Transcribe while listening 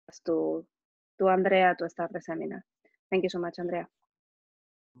to Andrea to start the seminar. Thank you so much, Andrea.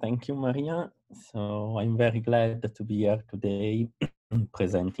 Thank you, Maria. So I'm very glad to be here today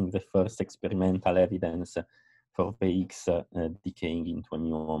presenting the first experimental evidence for the Higgs decaying into a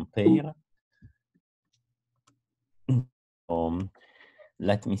muon pair.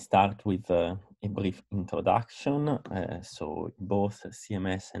 Let me start with a brief introduction. So both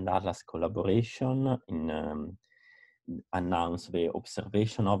CMS and Atlas Collaboration announced the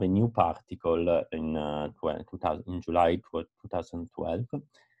observation of a new particle in July 2012,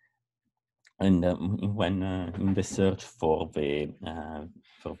 and when in the search for the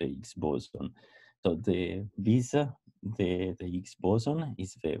Higgs boson. So the Higgs boson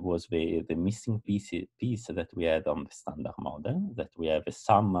was the missing piece that we had on the standard model. That we have a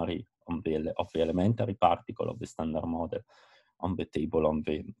summary of the elementary particle of the standard model on the table on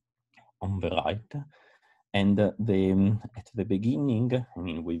the right. And at the beginning, I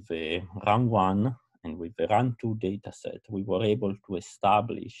mean, with the run 1 and with the run 2 dataset, we were able to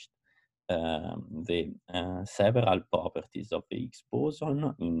establish the several properties of the Higgs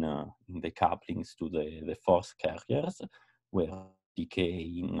boson in the couplings to the force carriers, where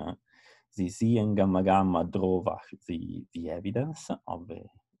decay in the Z and gamma gamma drove the evidence of the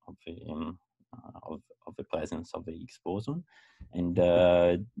presence of the Higgs boson, and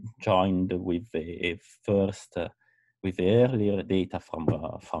joined with the with the earlier data from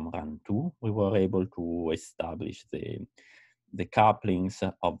run 2, we were able to establish the couplings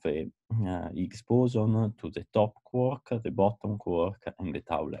of the Higgs boson to the top quark, the bottom quark, and the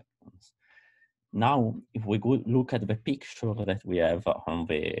tau leptons. Now, if we look at the picture that we have on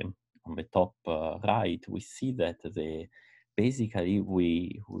the top right, we see that basically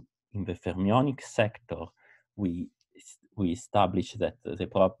in the fermionic sector we establish that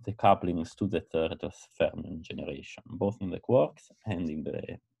the couplings to the third fermion generation, both in the quarks and in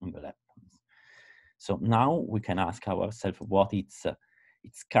the leptons. So now we can ask ourselves what it's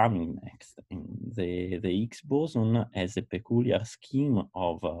coming next. The Higgs boson has a peculiar scheme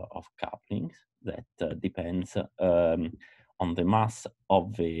of couplings that depends on the mass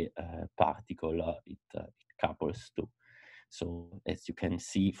of the particle it couples to. So as you can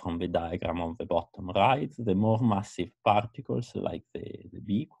see from the diagram on the bottom right, the more massive particles, like the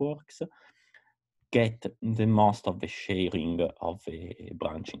B quarks, get the most of the sharing of the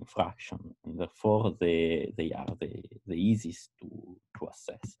branching fraction, and therefore they are the easiest to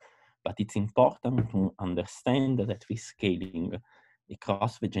assess. But it's important to understand that this scaling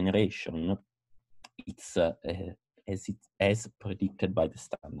across the generation, it's as predicted by the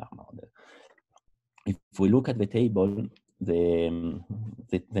standard model. If we look at the table, the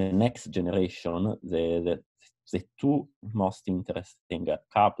next generation, the two most interesting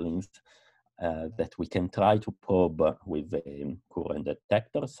couplings that we can try to probe with the current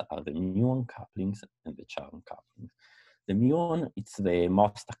detectors are the muon couplings and the charm couplings. The muon, it's the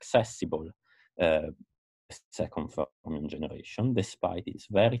most accessible second fermion generation, despite its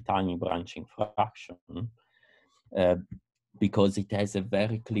very tiny branching fraction, because it has a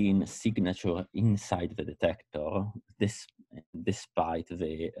very clean signature inside the detector, despite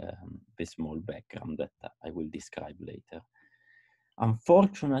the small background that I will describe later.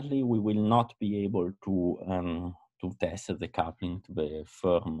 Unfortunately, we will not be able to test the coupling to the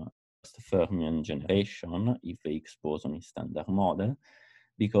first fermion generation if the Higgs boson is standard model,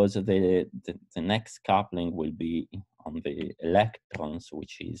 because the next coupling will be on the electrons,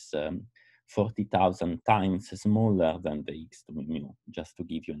 which is 40,000 times smaller than the Higgs to mu. Just to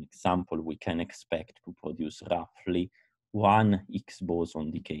give you an example, we can expect to produce roughly 1 Higgs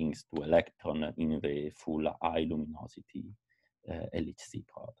boson decaying to electron in the full high luminosity LHC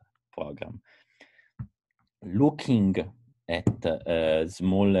program. Looking at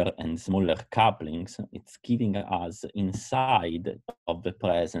smaller and smaller couplings, it's giving us insight of the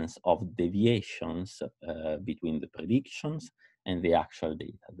presence of deviations between the predictions and the actual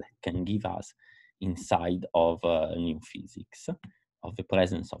data that can give us insight of new physics, of the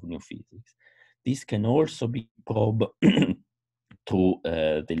presence of new physics. This can also be probed through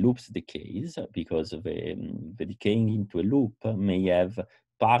the loop's decays, because the decaying into a loop may have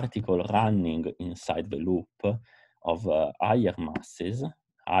particles running inside the loop of higher masses,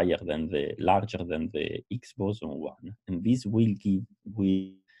 larger than the Higgs boson one, and this will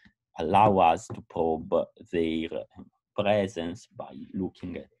allow us to probe their presence by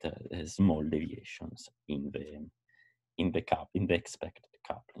looking at small deviations in the expected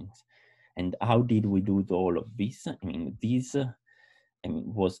couplings. And how did we do all of this? I mean, this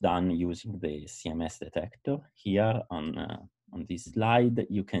was done using the CMS detector. Here on this slide,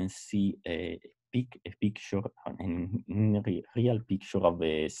 you can see a picture, real picture of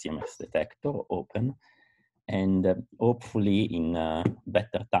the CMS detector open. And hopefully in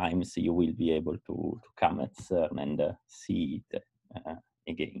better times, you will be able to come at CERN and see it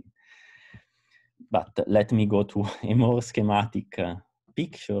again. But let me go to a more schematic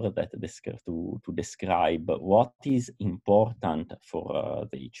picture that to describe what is important for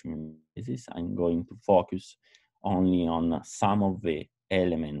the H analysis. I'm going to focus only on some of the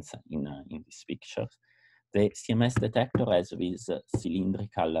elements in this picture. The CMS detector has these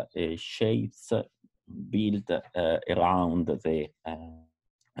cylindrical shapes built around the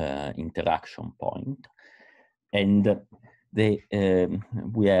interaction point, and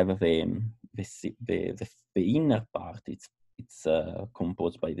we have the inner part. It's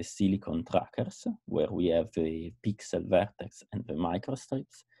composed by the silicon trackers, where we have the pixel vertex and the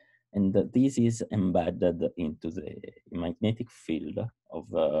microstrips, and this is embedded into the magnetic field of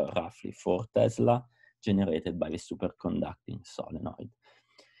roughly 4 Tesla, generated by the superconducting solenoid.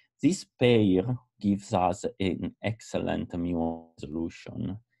 This pair gives us an excellent muon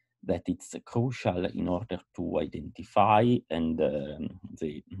solution that it's crucial in order to identify and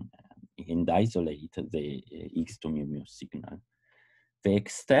isolate the Higgs to mu signal. The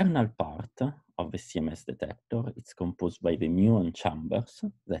external part of the CMS detector is composed by the muon chambers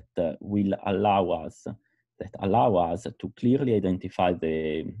that will allow us to clearly identify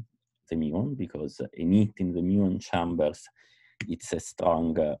the muon, because a hit in the muon chambers, it's a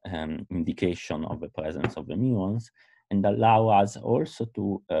strong indication of the presence of the muons, and allow us also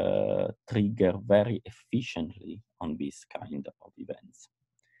to trigger very efficiently on this kind of events.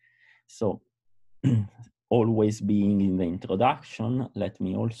 So, always being in the introduction, let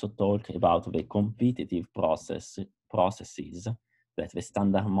me also talk about the competitive processes that the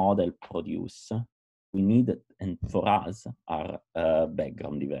standard model produce. We need, and for us, are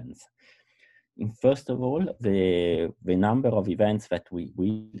background events. First of all, the number of events that we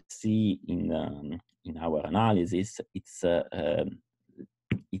will see in our analysis, it's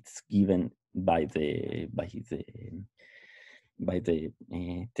given by the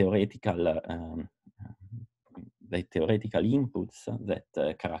theoretical inputs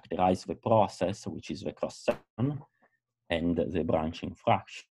that characterize the process, which is the cross section and the branching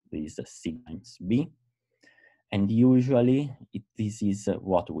fraction. This is C times B. And usually this is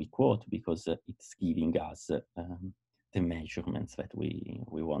what we quote, because it's giving us the measurements that we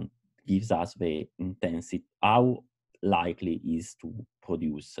want, gives us the intensity, how likely is to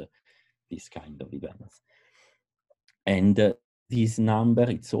produce this kind of events. And this number,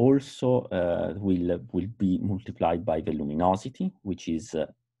 it's also will be multiplied by the luminosity, which is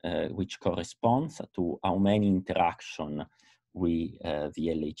which corresponds to how many interaction the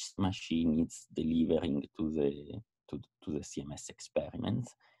LHC machine is delivering to the CMS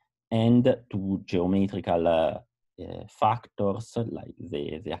experiments, and to geometrical factors like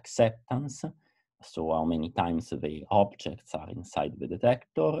the acceptance, so how many times the objects are inside the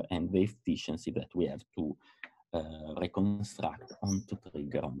detector, and the efficiency that we have to reconstruct on to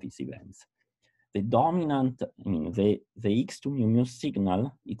trigger on these events. The dominant, I mean, the Higgs to mu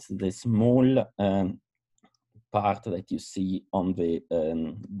signal, it's the small part that you see on the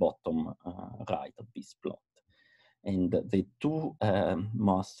bottom right of this plot. And the two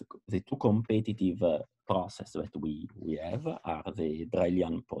competitive processes that we have are the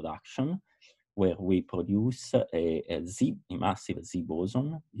Drellian production, where we produce a massive Z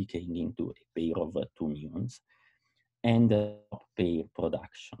boson decaying into a pair of 2 muons, and the top pair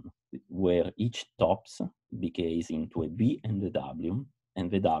production, where each tops decays into a B and a W,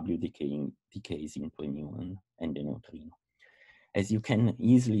 and the W decays into a muon and a neutrino. As you can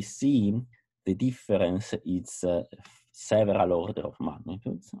easily see, the difference is several order of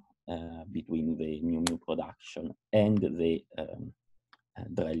magnitudes between the mu production and the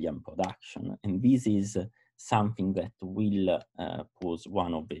Drellian production, and this is something that will pose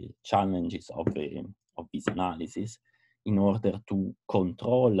one of the challenges of this analysis, in order to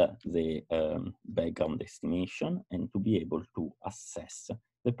control the background estimation and to be able to assess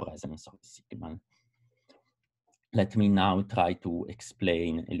the presence of signal. Let me now try to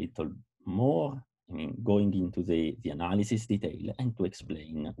explain a little more, I mean, going into the analysis detail, and to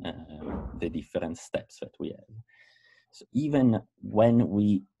explain the different steps that we have. So even when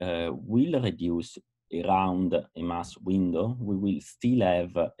we will reduce around a mass window, we will still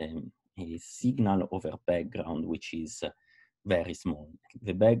have a signal over background which is very small.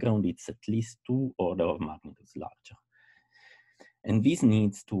 The background is at least 2 orders of magnitude larger. And this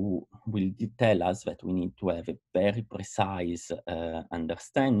will tell us that we need to have a very precise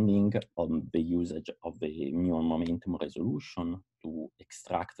understanding on the usage of the muon momentum resolution to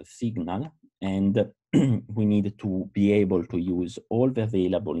extract the signal. And we need to be able to use all the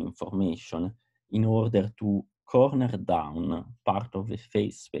available information in order to corner down part of the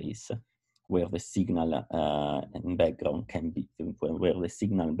phase space where the signal and background can be, where the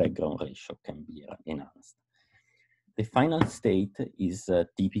signal background ratio can be enhanced. The final state is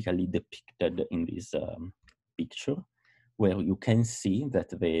typically depicted in this picture, where you can see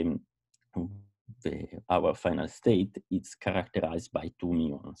that our final state is characterized by two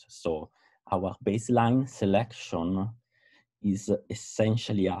muons. So our baseline selection is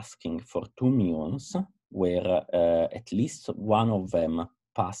essentially asking for two muons where at least one of them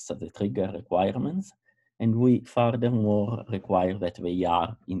pass the trigger requirements, and we furthermore require that they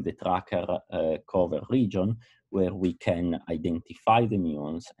are in the tracker cover region where we can identify the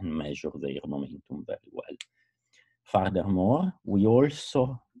muons and measure their momentum very well. Furthermore, we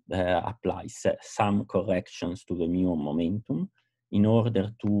also apply some corrections to the muon momentum in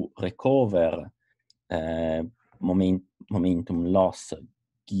order to recover momentum loss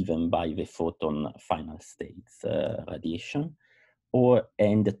given by the photon final states radiation,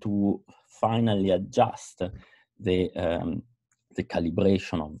 and to finally adjust the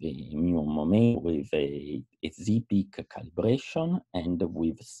calibration of the muon momentum with a z-peak calibration and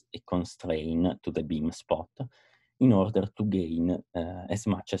with a constraint to the beam spot in order to gain as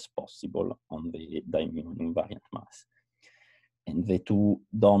much as possible on the dimuon invariant mass. And the two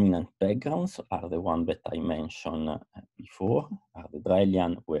dominant backgrounds are the one that I mentioned before, are the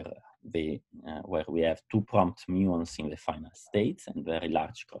Drellian, where we have two prompt muons in the final states and very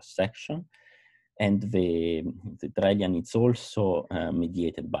large cross section. And the Drellian is also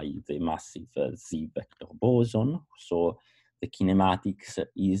mediated by the massive Z vector boson. So the kinematics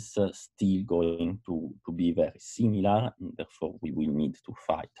is still going to be very similar, and therefore we will need to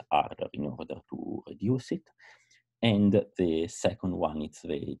fight harder in order to reduce it. And the second one is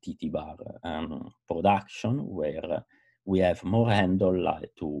the TT bar production, where we have more handle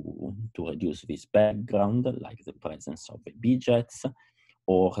to reduce this background, like the presence of the B-jets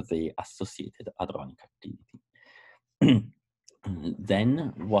or the associated hadronic activity.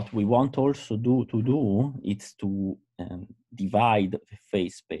 Then what we want also to do is to divide the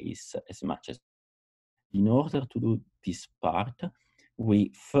phase space as much as. In order to do this part,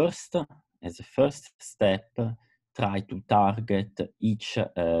 we first, as a first step, try to target each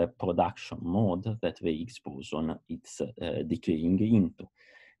production mode that the Higgs boson is decaying into.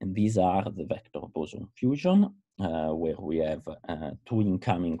 And these are the vector boson fusion, where we have two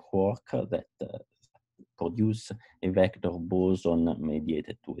incoming quark that produce a vector boson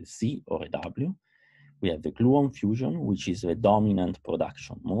mediated to a Z or a W. We have the gluon fusion, which is the dominant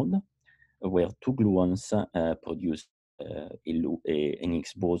production mode, where two gluons produce an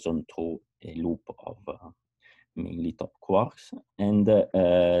Higgs boson through a loop of mainly top quarks. And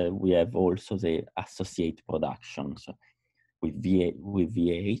we have also the associate productions with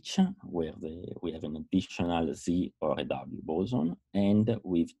VH, where we have an additional Z or a W boson, and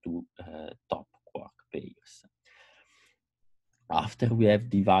with two top quark pairs. After we have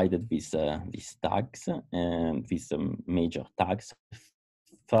divided these tags, these major tags,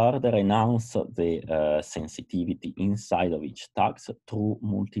 further enhance the sensitivity inside of each tags through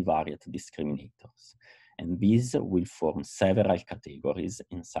multivariate discriminators. And these will form several categories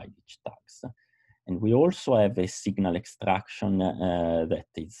inside each tags. And we also have a signal extraction that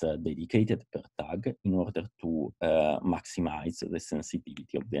is dedicated per tag in order to maximize the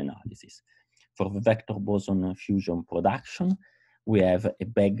sensitivity of the analysis. For the vector boson fusion production, we have a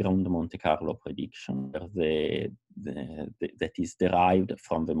background Monte Carlo prediction that is derived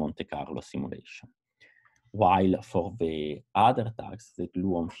from the Monte Carlo simulation. While for the other tags, the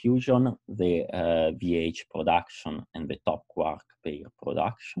gluon fusion, the VH production, and the top quark pair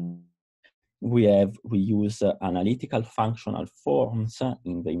production, we use analytical functional forms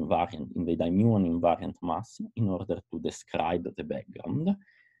in the dimuon invariant mass in order to describe the background.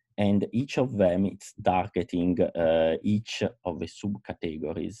 And each of them is targeting each of the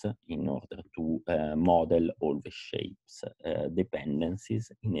subcategories in order to model all the shapes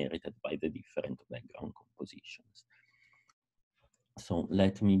dependencies inherited by the different background compositions. So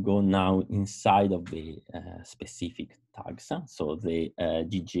let me go now inside of the specific tags. So the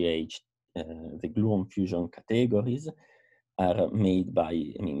GGH, the gluon fusion categories are made by,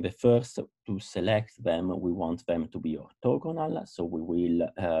 the first to select them, we want them to be orthogonal. So we will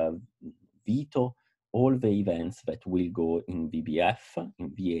veto all the events that will go in VBF,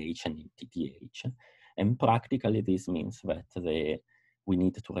 in VH, and in TTH. And practically this means that we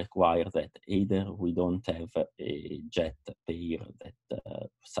need to require that either we don't have a jet pair that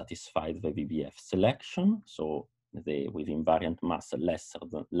satisfies the VBF selection, so with invariant mass less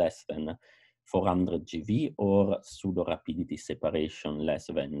than 400 GeV, or pseudo rapidity separation less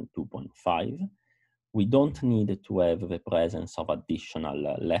than 2.5. We don't need to have the presence of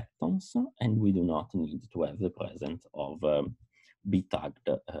additional leptons, and we do not need to have the presence of B-tagged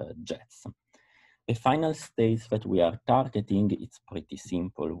jets. The final states that we are targeting, it's pretty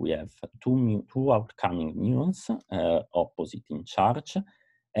simple. We have two outcoming muons, opposite in charge,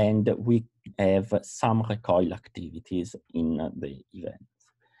 and we have some recoil activities in the event.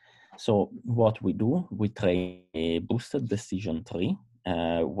 So what we do, we train a boosted decision tree,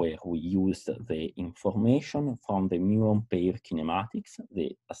 where we use the information from the muon pair kinematics,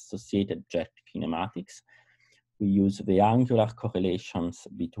 the associated jet kinematics. We use the angular correlations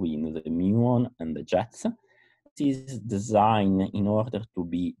between the muon and the jets. It is designed in order to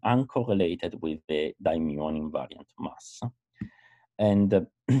be uncorrelated with the dimuon invariant mass. And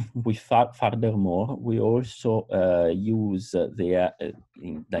furthermore, we also use the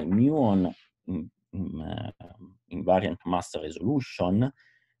muon invariant mass resolution,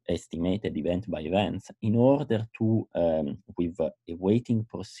 estimated event by event, in order to, with a weighting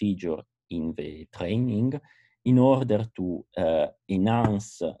procedure in the training, in order to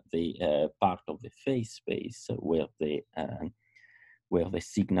enhance the part of the phase space where the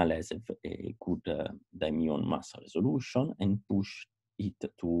signal has a good dimuon mass resolution and push it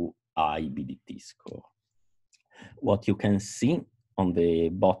to high BDT score. What you can see on the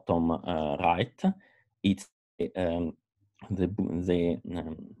bottom right, it's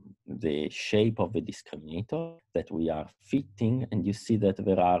the shape of the discriminator that we are fitting, and you see that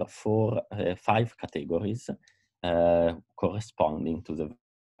there are 5 categories corresponding to the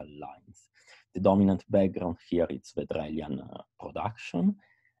lines. The dominant background here is the Drellian production,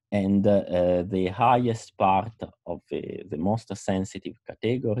 and the highest part of the most sensitive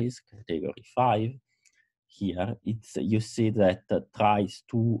categories, category 5, here, you see that tries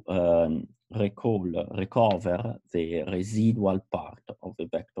to recover the residual part of the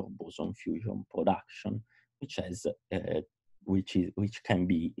vector boson fusion production, which can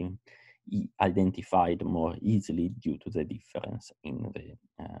be identified more easily due to the difference in the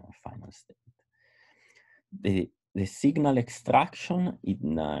final state. The signal extraction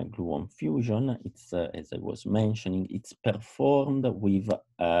in gluon fusion, it's as I was mentioning, it's performed with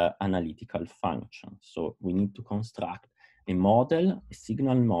analytical functions. So we need to construct a model,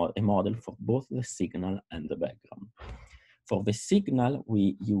 a model for both the signal and the background. For the signal,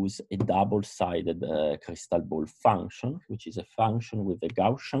 we use a double-sided crystal ball function, which is a function with a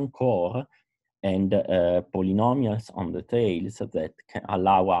Gaussian core and polynomials on the tails that can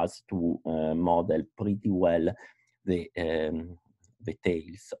allow us to model pretty well the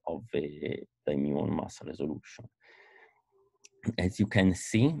tails of the muon mass resolution. As you can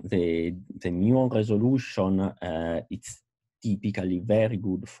see, the muon resolution, it's typically very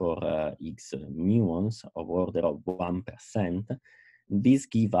good for Higgs muons of order of 1%. This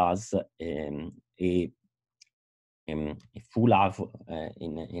gives us a full half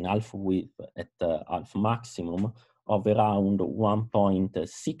in alpha width at alpha maximum of around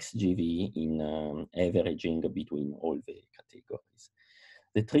 1.6 GeV in averaging between all the categories.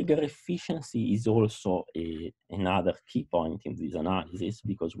 The trigger efficiency is also another key point in this analysis,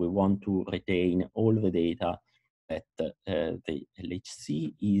 because we want to retain all the data that the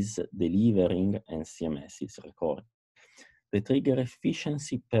LHC is delivering and CMS is recording. The trigger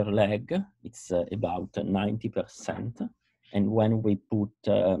efficiency per leg, it's about 90%. And when we put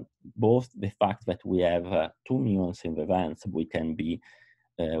both the fact that we have 2 muons in the events, we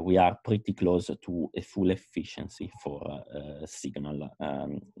are pretty close to a full efficiency for signal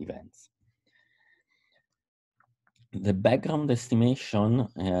events. The background estimation,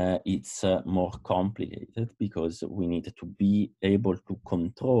 it's more complicated, because we need to be able to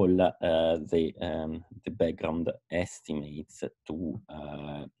control the background estimates to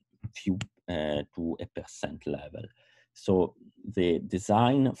a percent level. So the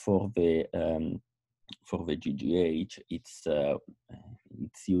design for the GGH, it's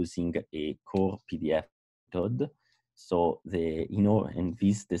using a core PDF method. So and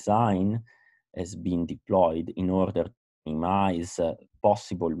this design has been deployed in order to minimize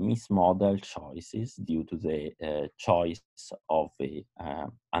possible mismodel choices due to the choice of the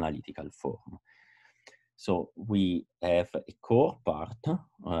analytical form. So we have a core part,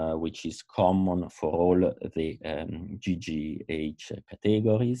 which is common for all the GGH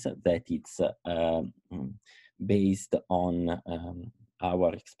categories, that it's based on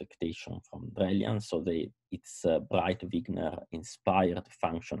our expectation from Drellian. So it's a Bright-Wigner-inspired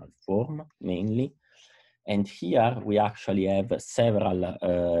functional form, mainly. And here we actually have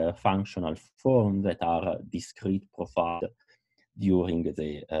several functional forms that are discrete profile during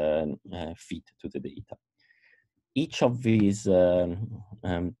the fit to the data. Each of these,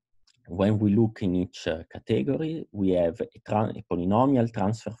 when we look in each category, we have a polynomial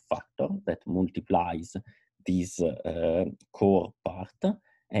transfer factor that multiplies this core part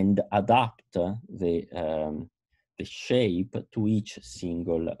and adapt the shape to each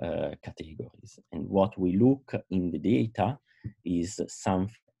single categories. And what we look in the data is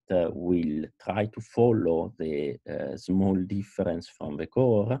something that will try to follow the small difference from the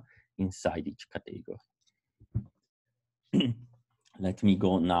core inside each category. Let me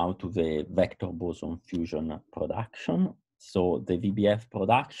go now to the vector-boson fusion production. So the VBF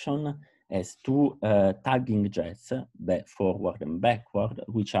production has two tagging jets, forward and backward,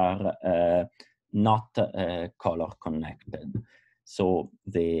 which are not color connected. So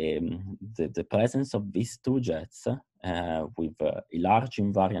the presence of these two jets with a large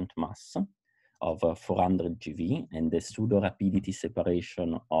invariant mass of 400 GeV and the pseudo rapidity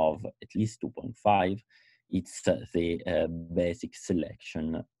separation of at least 2.5, it's the basic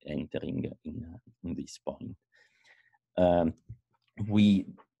selection entering in this point. We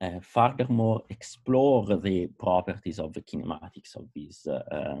furthermore explore the properties of the kinematics of these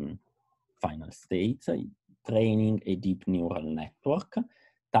final states, training a deep neural network,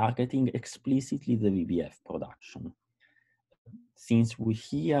 targeting explicitly the VBF production. Since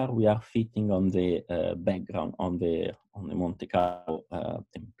we are fitting on the background on the Monte Carlo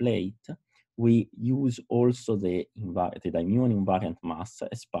template, we use also the muon invariant mass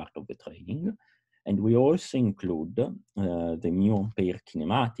as part of the training, and we also include the muon pair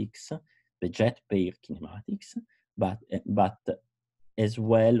kinematics, the jet pair kinematics, but as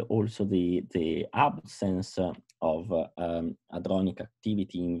well also the absence of hadronic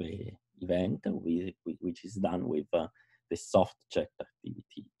activity in the event, which is done with the soft jet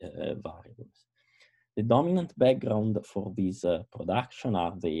activity variables. The dominant background for this production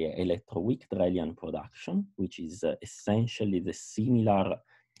are the electroweak Drellian production, which is essentially the similar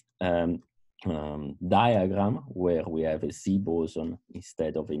diagram where we have a Z boson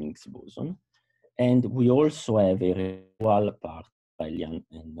instead of an Higgs boson. And we also have a residual part Drellian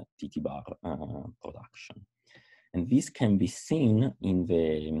and TT bar production. And this can be seen in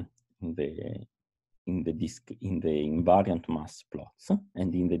the invariant mass plots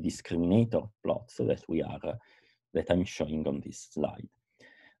and in the discriminator plots that I'm showing on this slide.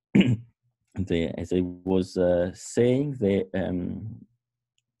 As I was saying,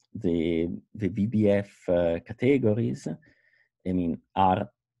 the VBF categories,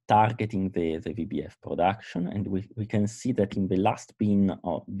 are targeting the VBF production, and we can see that in the last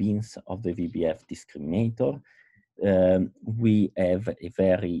bins of the VBF discriminator, we have a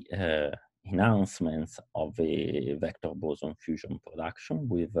very enhancements of a vector boson fusion production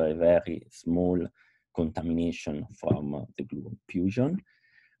with a very small contamination from the gluon fusion,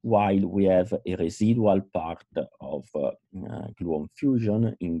 while we have a residual part of gluon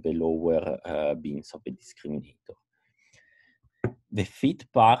fusion in the lower bins of the discriminator. The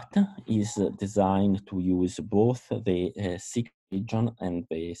fit part is designed to use both the Ciclo region and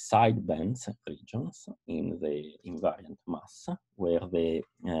the sidebands regions in the invariant mass, where the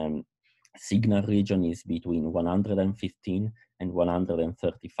signal region is between 115 and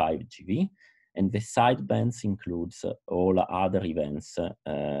 135 GeV, and the sidebands includes all other events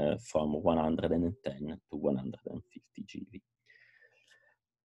from 110 to 150 GeV.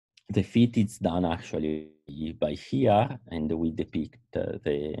 The fit is done actually by here, and we depict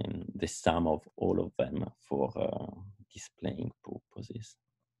the sum of all of them for displaying purposes.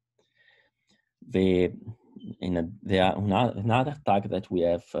 Another tag that we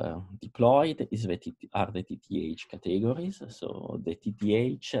have deployed is the TTH categories. So the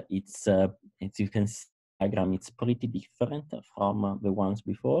TTH, it's as you can see, diagram, it's pretty different from the ones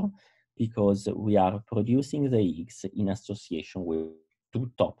before, because we are producing the Higgs in association with two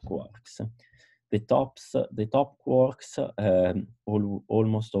top quarks. The top quarks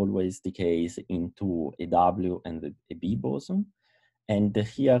almost always decays into a W and a B boson. And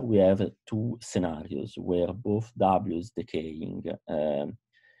here we have two scenarios where both W's decaying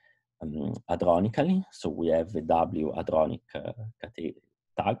hadronically. So we have the W hadronic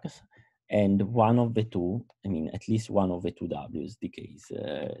tags, and one of the two, at least one of the two W's decays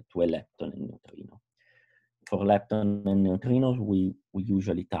to a lepton and neutrino. For lepton and neutrinos, we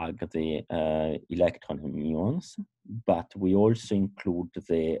usually tag the electron and muons, but we also include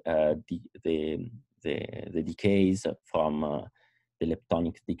the decays from the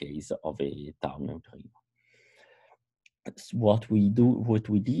leptonic decays of a tau neutrino. What we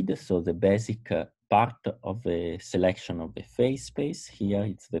did, so the basic part of the selection of the phase space, here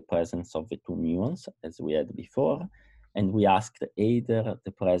it's the presence of the two muons, as we had before, and we asked either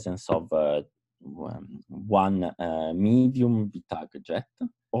the presence of one medium BTAG jet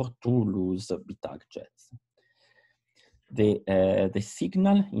or two loose BTAG jets. The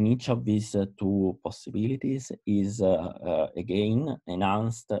signal in each of these two possibilities is again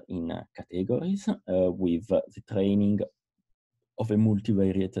enhanced in categories with the training of a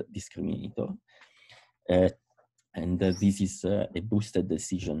multivariate discriminator. And this is a boosted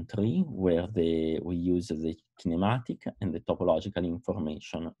decision tree where we use the kinematic and the topological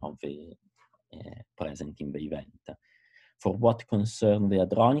information of the present in the event. For what concerns the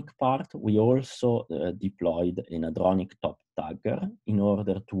hadronic part, we also deployed an hadronic top tagger in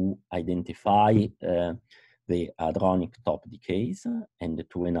order to identify the hadronic top decays and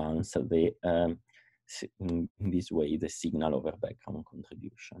to enhance the, in this way, the signal over background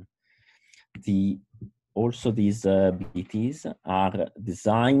contribution. Also, these BTs are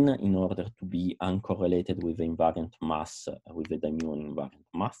designed in order to be uncorrelated with the invariant mass, with the dimuon invariant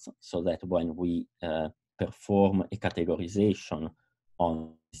mass, so that when we perform a categorization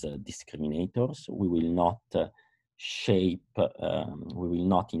on these discriminators, we will not shape, we will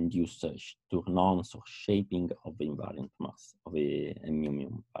not induce turn-ons or shaping of the invariant mass, of a mu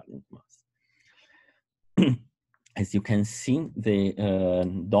invariant mass. As you can see, the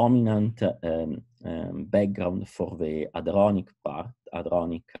dominant background for the hadronic part,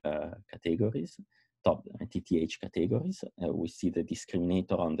 hadronic categories, top TTH categories, we see the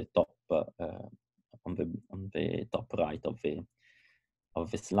discriminator on the top on the top right of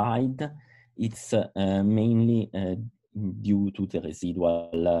the slide. It's mainly due to the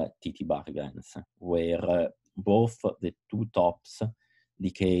residual TT bar events, where both the two tops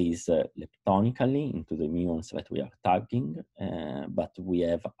decays leptonically into the muons that we are tagging, but we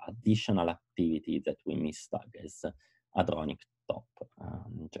have additional activity that we mistag as hadronic top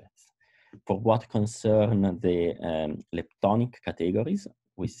jets. For what concern the leptonic categories,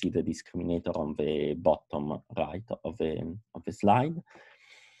 we see the discriminator on the bottom right of the slide.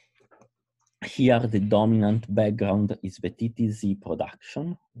 Here, the dominant background is the TTZ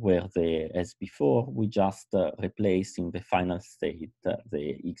production, where as before, we just replace in the final state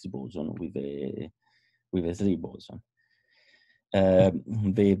the Higgs boson with a Z boson.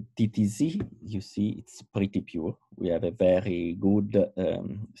 The TTZ, you see, it's pretty pure. We have a very good,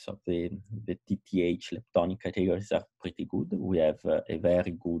 so the TTH leptonic categories are pretty good. We have a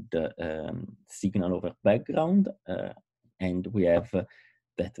very good signal over background, and we have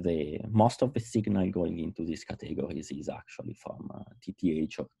that most of the signal going into these categories is actually from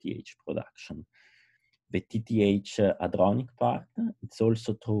TTH or TH production. The TTH hadronic part, it's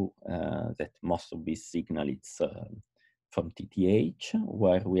also true that most of this signal is from TTH,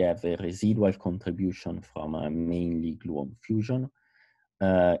 where we have a residual contribution from mainly gluon fusion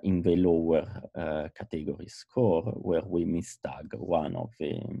in the lower category score, where we mistag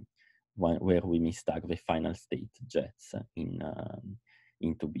where we mistag the final state jets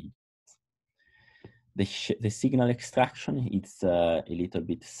into beads. The signal extraction is a little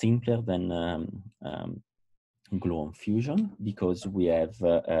bit simpler than gluon fusion, because we have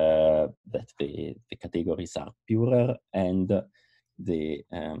that the categories are purer and the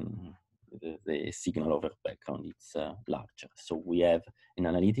signal over background is larger. So we have an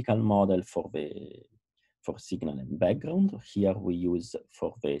analytical model for signal and background. Here we use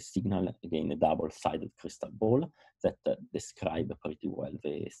for the signal, again, a double-sided crystal ball that describe pretty well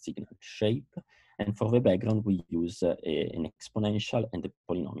the signal shape. And for the background, we use an exponential and a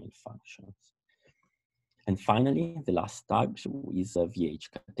polynomial functions. And finally, the last tag is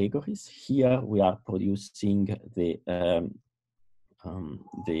VH categories. Here we are producing the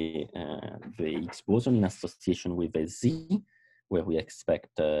Higgs boson in association with a Z, where we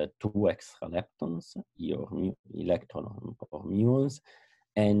expect 2 extra leptons, E or mu, electron or muons,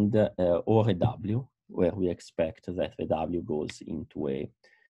 and or a W, where we expect that the W goes into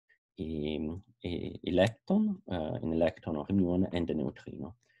an electron or a muon and a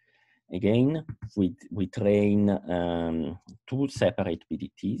neutrino. Again, we train 2 separate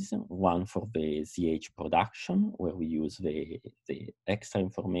PDTs, one for the ZH production, where we use the extra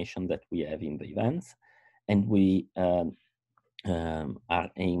information that we have in the events, and we are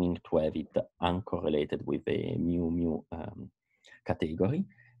aiming to have it uncorrelated with the mu category.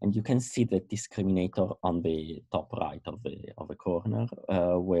 And you can see the discriminator on the top right of the corner,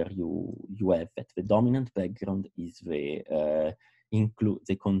 where you have that the dominant background is the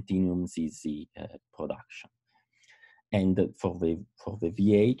continuum ZZ production. And for the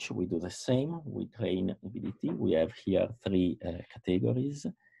VH, we do the same. We train ability. We have here 3 categories,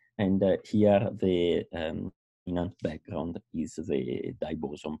 and here the dominant background is the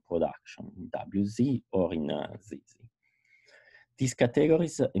diboson production in WZ or in ZZ. These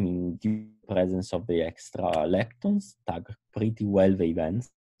categories, I mean, due to the presence of the extra leptons, tag pretty well the events.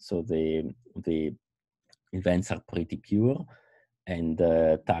 So the events are pretty pure and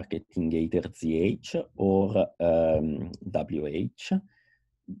targeting either ZH or WH,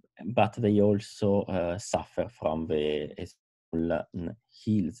 but they also suffer from the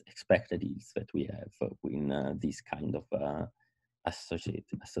expected yields that we have in this kind of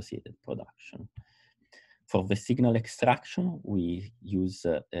associated production. For the signal extraction, we use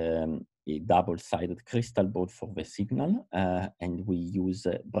a double-sided crystal board for the signal, and we use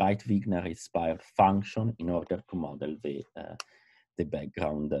a Bright-Wigner-inspired function in order to model the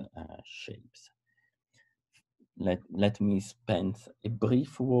background shapes. Let me spend a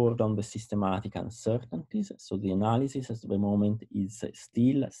brief word on the systematic uncertainties. So the analysis at the moment is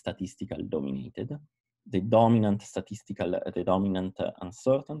still statistical dominated. The dominant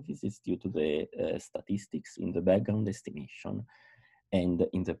uncertainties is due to the statistics in the background estimation and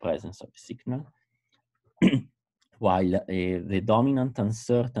in the presence of signal, while the dominant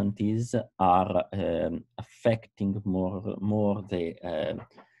uncertainties are affecting more the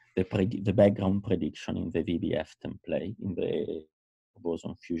background prediction in the VBF template, in the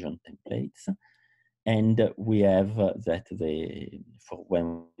boson fusion templates. And we have that for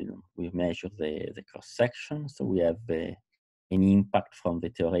when we measure the cross-section, so we have an impact from the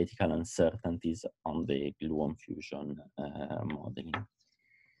theoretical uncertainties on the gluon fusion modeling.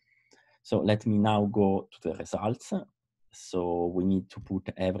 So let me now go to the results. So we need to put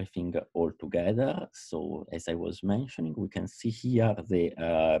everything all together. So as I was mentioning, we can see here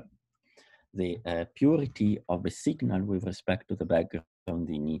the purity of the signal with respect to the background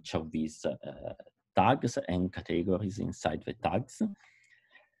in each of these tags and categories inside the tags.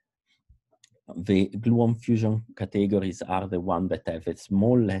 The gluon fusion categories are the ones that have the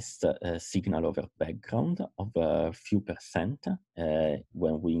smallest signal over background of a few percent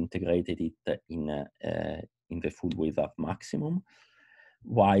when we integrated it in the full without maximum.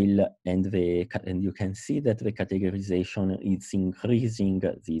 While and you can see that the categorization is increasing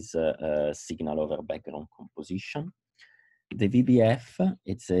this signal over background composition. The VBF,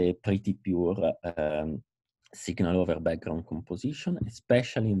 it's a pretty pure signal over background composition,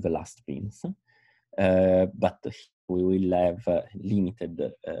 especially in the last pins. But we will have a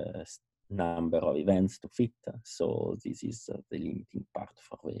limited number of events to fit. So this is the limiting part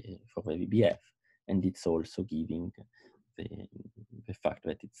for the VBF. And it's also giving the fact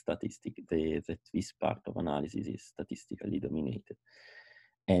that it's that this part of analysis is statistically dominated.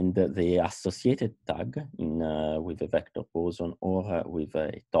 And the associated tag with a vector boson or with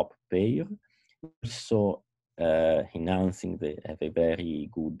a top pair also enhancing have a very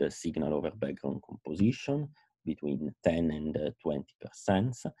good signal over background composition between 10 and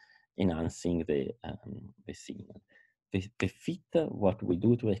 20%, enhancing the signal. The fit, what we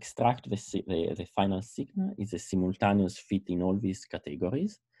do to extract the final signal is a simultaneous fit in all these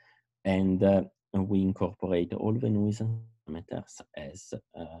categories, and we incorporate all the nuisance parameters as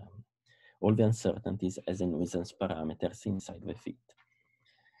all the uncertainties as a nuisance parameters inside the fit.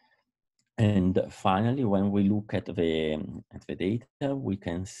 And finally, when we look at the data, we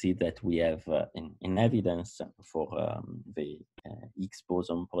can see that we have an evidence for the Higgs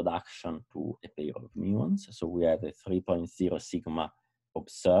boson production to a pair of muons. So we have a 3.0 sigma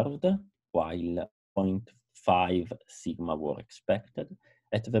observed, while 0.5 sigma were expected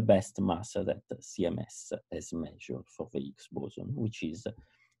at the best mass that CMS has measured for the Higgs boson, which is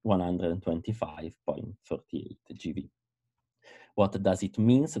 125.38 GeV. What does it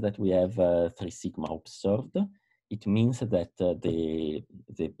mean that we have 3 sigma observed? It means that the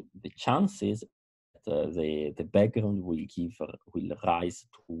chances that the background will rise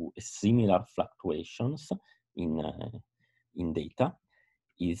to similar fluctuations in data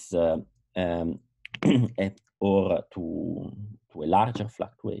is or to a larger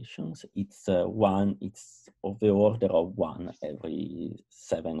fluctuations. It's of the order of 1 every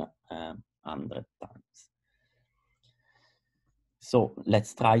 700 times. So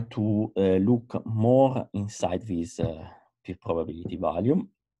let's try to look more inside this probability value.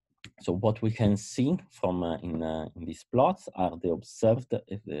 So what we can see from in these plots are the observed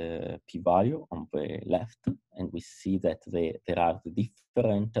p-value on the left, and we see that there are the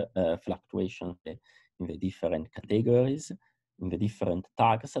different fluctuations in the different categories, in the different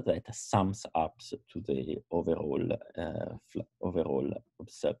tags that sums up to the overall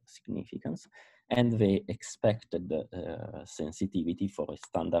observed significance. and the expected sensitivity for a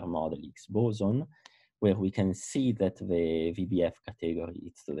standard model Higgs boson, where we can see that the VBF category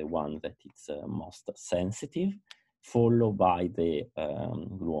is the one that is most sensitive, followed by the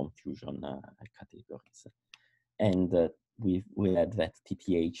gluon fusion categories. And we had that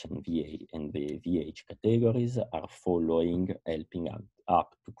TTH and VA and the VH categories are following, helping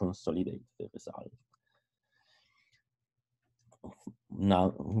up to consolidate the result. Now,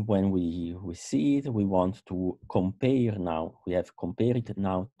 when we see it, we want to compare now. We have compared it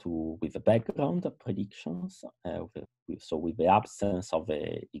now with the background predictions. So with the absence of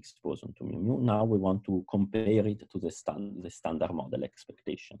a Higgs boson to mu, now we want to compare it to the standard model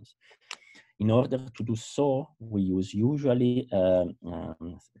expectations. In order to do so, we use usually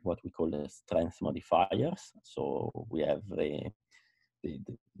what we call the strength modifiers. So we have the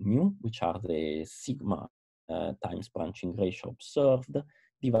mu, which are the sigma times branching ratio observed,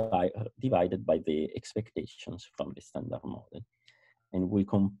 divided by the expectations from the standard model. And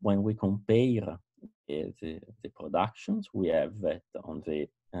when we compare the productions, we have that on the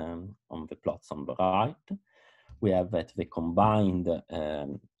plots on the right, we have that the combined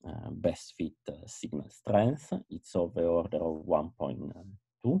best fit signal strength, it's of the order of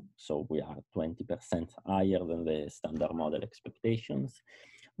 1.2, so we are 20% higher than the standard model expectations,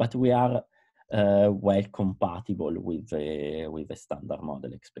 but we are well compatible with the standard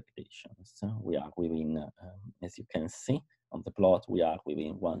model expectations. We are within, as you can see on the plot, we are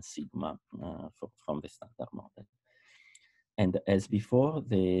within 1 sigma from the standard model. And as before,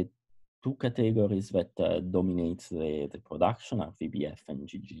 the two categories that dominate the production are VBF and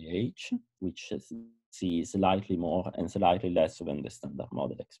GGH, which see slightly more and slightly less than the standard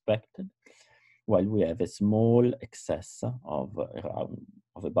model expected, while we have a small excess of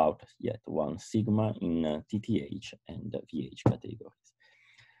about yet 1 sigma in TTH and VH categories.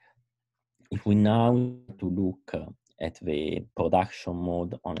 If we now to look at the production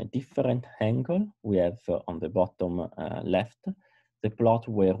mode on a different angle, we have on the bottom left the plot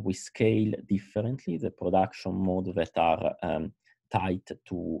where we scale differently the production mode that are tied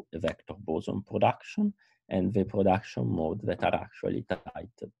to a vector boson production and the production mode that are actually tied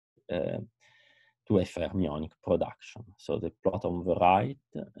to a fermionic production. So the plot on the right,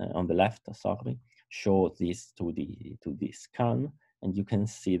 on the left, sorry, shows this to the scan, and you can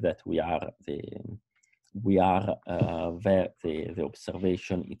see that the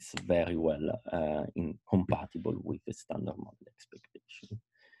observation is very well compatible with the standard model expectation.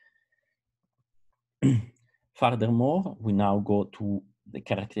 Furthermore, we now go to the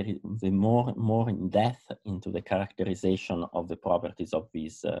more in depth into the characterization of the properties of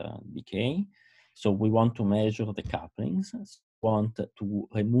this decay. So we want to measure the couplings. We want to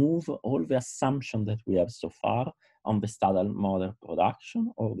remove all the assumptions that we have so far on the standard model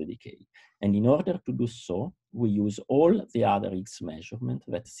production or the decay. And in order to do so, we use all the other Higgs measurements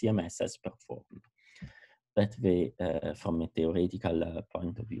that CMS has performed. That from a theoretical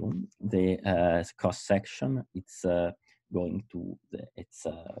point of view, the cross section it's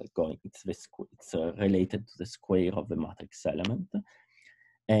related to the square of the matrix element,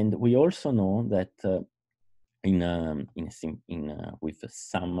 and we also know that with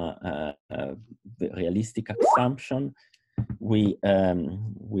some realistic assumption, we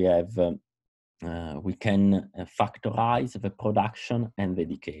can factorize the production and the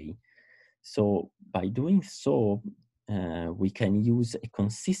decay. So by doing so, we can use a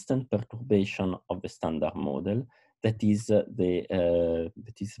consistent perturbation of the standard model that is the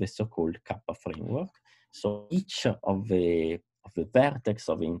so-called kappa framework. So each of the vertex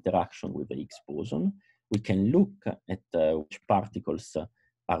of interaction with the Higgs boson, we can look at which particles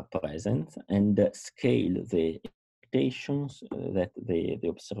are present and scale the expectations that the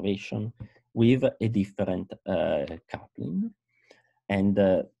observation with a different coupling.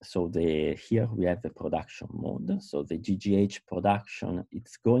 And so here we have the production mode. So the GGH production,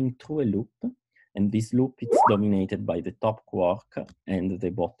 it's going through a loop, and this loop is dominated by the top quark and the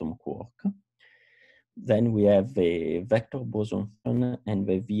bottom quark. Then we have the vector boson and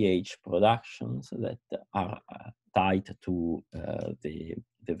the VH productions that are tied to the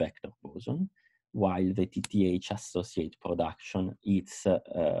vector boson, while the TTH associate production is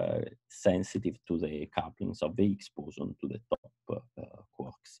sensitive to the couplings of the Higgs boson to the top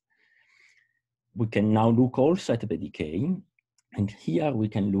quarks. We can now look also at the decay, and here we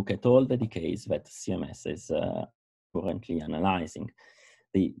can look at all the decays that CMS is currently analyzing.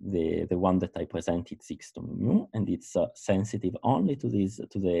 The one that I presented, 6 to mu, and it's sensitive only to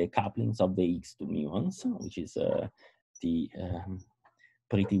the couplings of the Higgs to muons, which is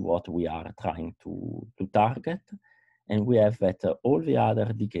pretty what we are trying to target. and we have that all the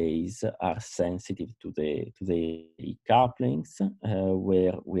other decays are sensitive to the couplings,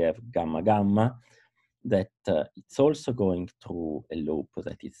 where we have gamma-gamma, that it's also going through a loop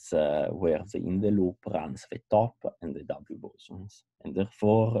that is where in the loop runs the top and the W bosons, and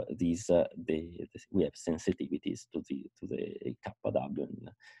therefore these we have sensitivities to the kappa W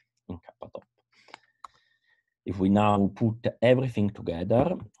in kappa top. If we now put everything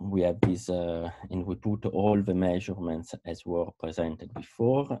together, we have this, and we put all the measurements as were presented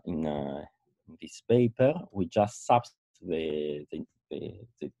before in this paper. We just substitute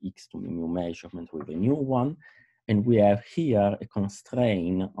the X to mu measurement with a new one, and we have here a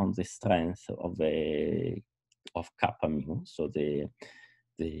constraint on the strength of kappa mu, so the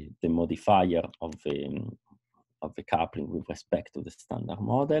modifier of the coupling with respect to the standard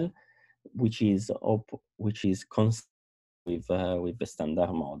model, which is constant with the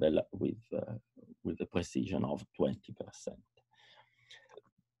standard model with a precision of 20%.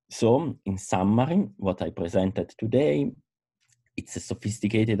 So, in summary, what I presented today, it's a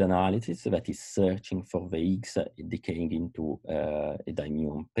sophisticated analysis that is searching for the Higgs decaying into a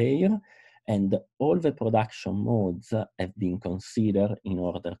dimuon pair, and all the production modes have been considered in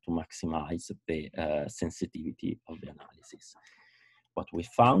order to maximize the sensitivity of the analysis. What we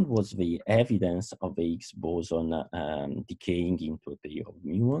found was the evidence of the Higgs boson decaying into a pair of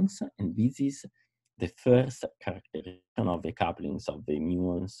muons, and this is the first characterization of the couplings of the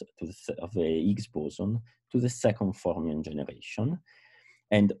muons of the Higgs boson to the second fermion generation.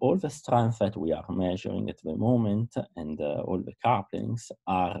 And all the strengths that we are measuring at the moment and all the couplings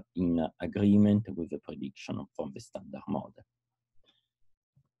are in agreement with the prediction from the standard model.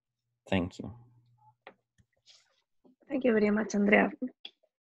 Thank you. Thank you very much, Andrea,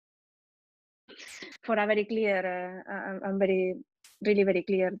 for a very clear and really very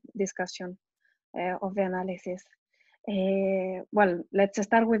clear discussion of the analysis. Well, let's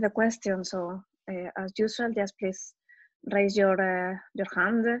start with the question. So, as usual, just please raise your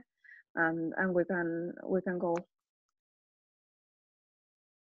hand, and we can go.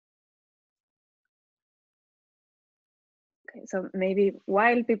 Okay, so maybe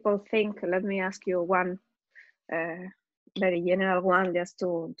while people think, let me ask you one very general one, just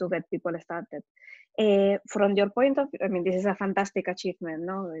to get people started. From your point of view, I mean, this is a fantastic achievement,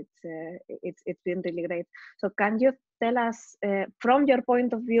 no? It's been really great. So can you tell us, from your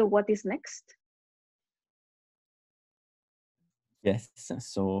point of view, what is next? Yes,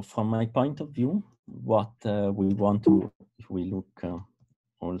 so from my point of view, what we want to, if we look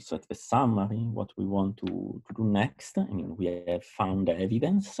also at the summary, what we want to do next, I mean, we have found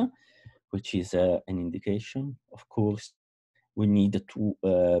evidence, which is an indication. Of course, we need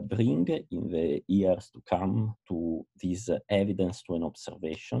to bring in the years to come to this evidence to an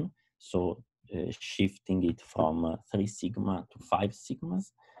observation. So shifting it from 3 sigma to 5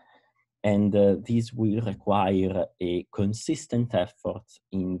 sigmas. And this will require a consistent effort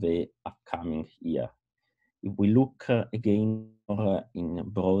in the upcoming year. If we look again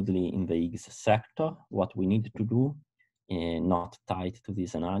broadly in the Higgs sector, what we need to do, not tied to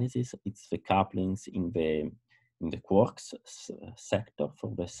this analysis, it's the couplings in the quarks sector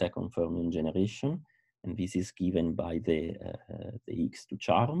for the second fermion generation, and this is given by the Higgs to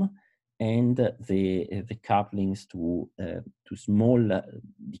charm, and the couplings to small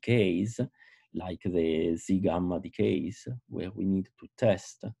decays, like the Z gamma decays, where we need to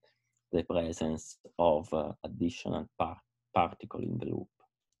test the presence of additional particle in the loop.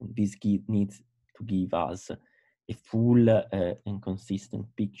 And this needs to give us a full and consistent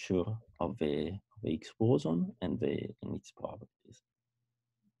picture of the Higgs boson and its properties.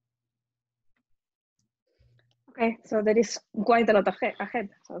 Okay, so there is quite a lot ahead.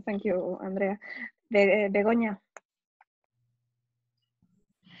 So thank you, Andrea. Begoña.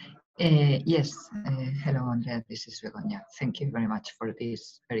 Yes, hello, Andrea. This is Begoña. Thank you very much for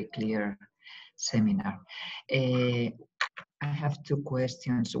this very clear seminar. I have two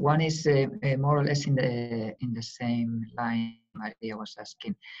questions. One is more or less in the same line Maria was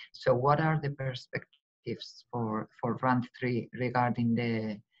asking. So, what are the perspectives for round 3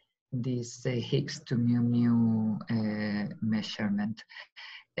 regarding this Higgs to mu measurement?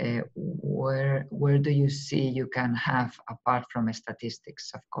 Where do you see you can have, apart from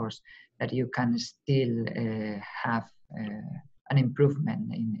statistics, of course, that you can still have an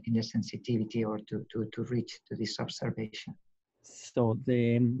improvement in the sensitivity or to reach to this observation? So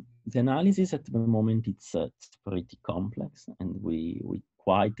the analysis at the moment, it's pretty complex, and we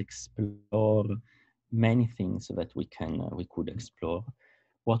quite explore many things that we could explore.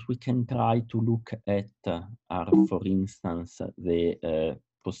 What we can try to look at are, for instance, the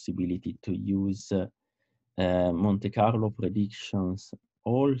possibility to use Monte Carlo predictions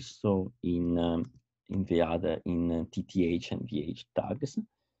also in TTH and VH tags.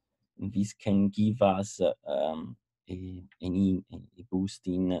 This can give us a boost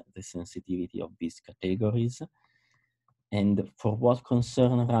in the sensitivity of these categories. And for what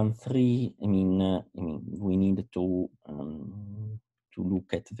concern run 3, I mean, we need to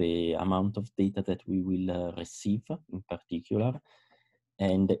look at the amount of data that we will receive in particular.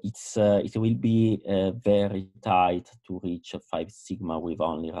 And it will be very tight to reach 5 sigma with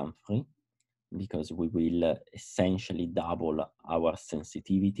only run 3, because we will essentially double our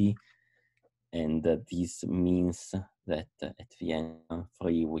sensitivity. And this means that at the end of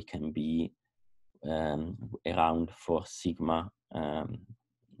 3, we can be around 4 sigma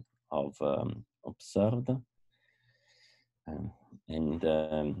of observed.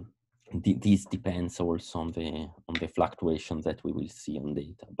 This depends also on the fluctuations that we will see on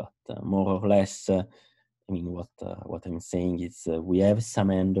data, but more or less, I mean, what I'm saying is we have some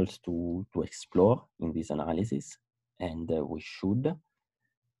handles to explore in this analysis, and we should.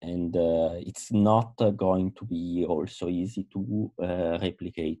 And it's not going to be also easy to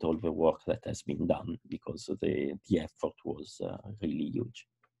replicate all the work that has been done, because the effort was really huge.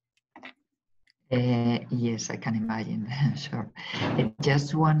 Yes, I can imagine. Sure.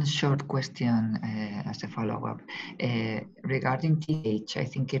 Just one short question as a follow-up. Regarding TH, I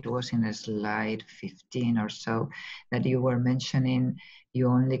think it was in slide 15 or so that you were mentioning you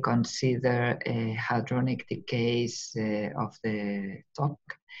only consider hadronic decays of the top,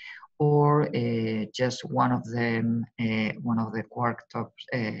 or just one of them, one of the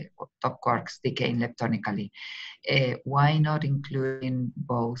top quarks decaying leptonically. Why not including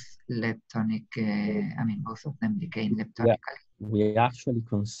both leptonic, I mean, both of them decaying leptonically? Yeah, we actually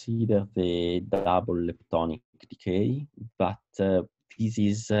consider the double leptonic decay, but this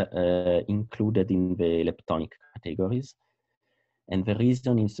is included in the leptonic categories. And the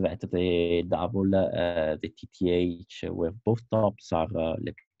reason is that the double, the TTH, where both tops are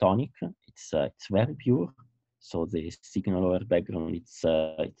leptonic, it's very pure. So the signal over background, it's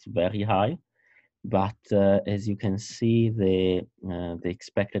very high. But as you can see, the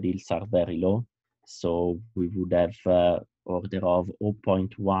expected yields are very low. So we would have order of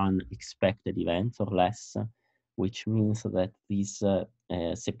 0.1 expected events or less, which means that these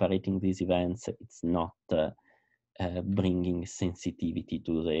separating these events, it's not bringing sensitivity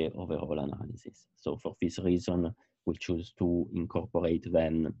to the overall analysis. So for this reason, we choose to incorporate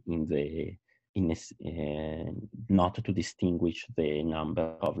them not to distinguish the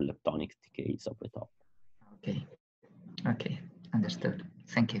number of leptonic decays of the top. Okay, okay, understood.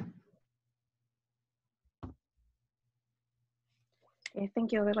 Thank you. Okay,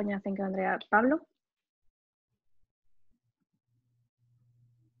 thank you, Begoña. Thank you, Andrea. Pablo?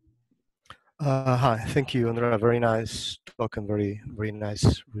 Hi, thank you, Andrea. Very nice talk and very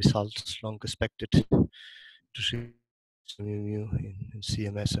nice results. Long expected to see new in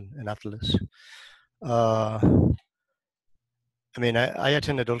CMS and Atlas. I mean, I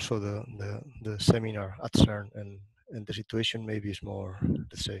attended also the seminar at CERN, and the situation maybe is more,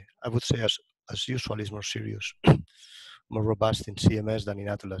 let's say, I would say as usual, is more serious, more robust in CMS than in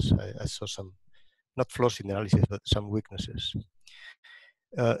Atlas. I saw some, not flaws in the analysis, but some weaknesses.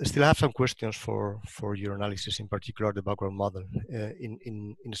 Still have some questions for your analysis, in particular the background model.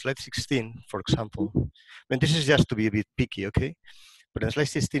 In slide 16, for example, I mean, this is just to be a bit picky, okay? But in slide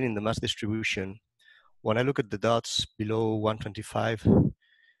 16, in the mass distribution, when I look at the dots below 125,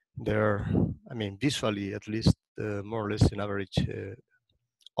 they're, I mean, visually at least, more or less in average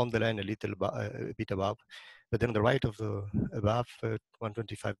on the line a bit above. But then on the right of the above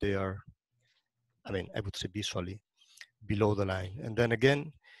 125, they are, I mean, I would say visually below the line. And then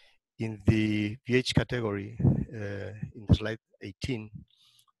again, in the VH category, in the slide 18,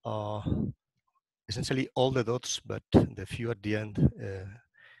 essentially all the dots, but the few at the end,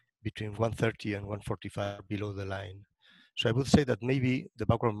 between 130 and 145 below the line. So I would say that maybe the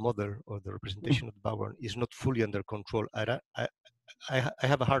background model or the representation of the background is not fully under control. I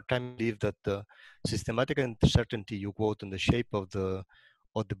have a hard time believe that the systematic uncertainty you quote in the shape of the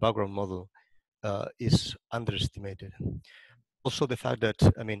background model is underestimated. Also the fact that,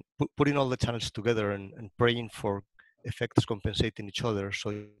 I mean, putting all the channels together and praying for effects compensating each other so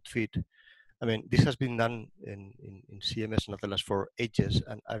it fit. I mean, this has been done in CMS and Atlas for ages,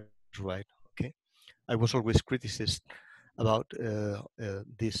 and I was right, okay? I was always criticized about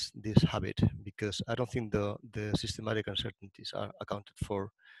this habit, because I don't think the systematic uncertainties are accounted for,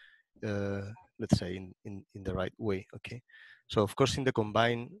 let's say, in the right way, okay? So of course, in the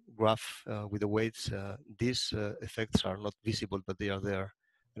combined graph with the weights, these effects are not visible, but they are there.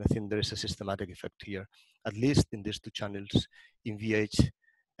 And I think there is a systematic effect here, at least in these two channels, in VH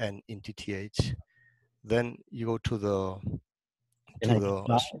and in TTH. Then you go to the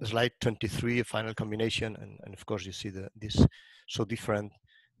slide 23, final combination, and of course you see this so different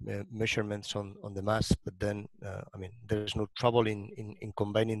measurements on the mass, but then I mean there's no trouble in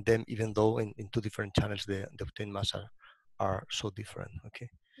combining them, even though in two different channels the obtained mass are so different. Okay.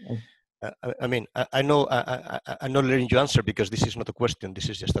 I mean, I know I'm not letting you answer because this is not a question, this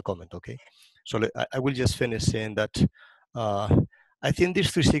is just a comment, okay? So I will just finish saying that I think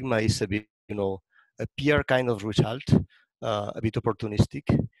this 3 sigma is a bit, you know, a PR kind of result, a bit opportunistic.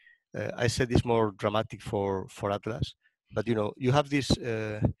 I said it's more dramatic for Atlas, but you know, you have this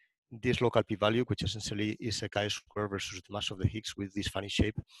local p-value, which essentially is a chi-square versus the mass of the Higgs with this funny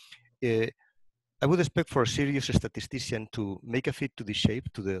shape. I would expect for a serious statistician to make a fit to the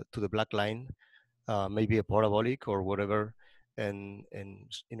shape, to the black line, maybe a parabolic or whatever, and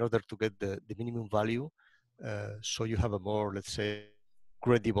in order to get the minimum value, so you have a more, let's say,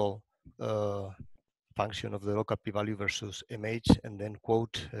 credible function of the local p-value versus MH, and then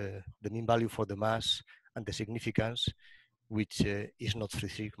quote the mean value for the mass and the significance, which is not 3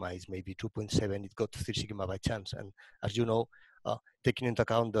 sigma, it's maybe 2.7, it got 3 sigma by chance. And as you know, taking into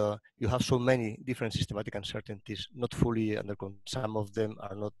account you have so many different systematic uncertainties, not fully under control. Some of them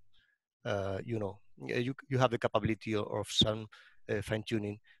are not, you know, you have the capability of some fine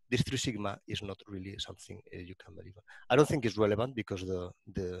tuning. This 3 sigma is not really something you can believe. I don't think it's relevant because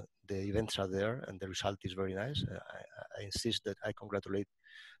the events are there and the result is very nice. I insist that I congratulate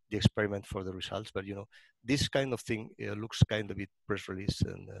the experiment for the results, but you know, this kind of thing looks kind of a bit press release,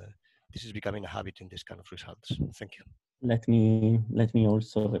 and this is becoming a habit in this kind of results. Thank you. Let me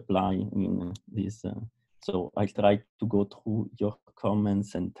also reply in this. So I'll try to go through your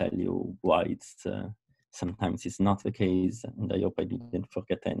comments and tell you why it's sometimes it's not the case, and I hope I didn't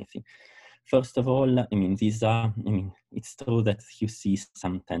forget anything. First of all, I mean, it's true that you see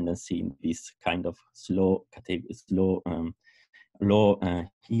some tendency in this kind of low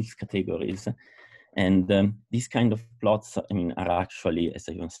Higgs categories. And these kind of plots, I mean, are actually, as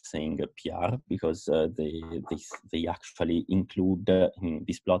I was saying, PR, because they actually include, I mean,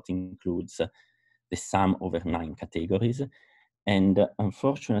 this plot includes the sum over 9 categories. And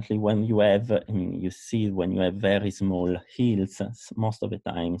unfortunately, when you have, I mean, you see when you have very small hills, most of the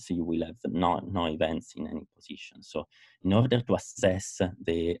times you will have no events in any position. So in order to assess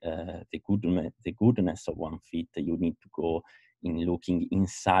the goodness of one fit, you need to go in looking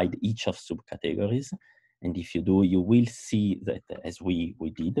inside each of subcategories. And if you do, you will see that as we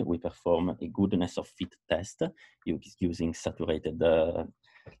did, we perform a goodness of fit test using saturated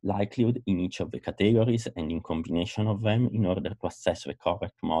likelihood in each of the categories and in combination of them in order to assess the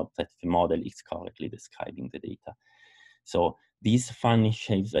correct model, that the model is correctly describing the data. So these funny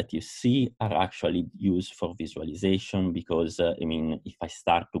shapes that you see are actually used for visualization because, I mean, if I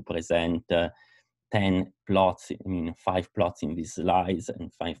start to present 10 plots, I mean 5 plots in these slides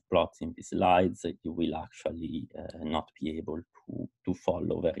and 5 plots in these slides, you will actually not be able to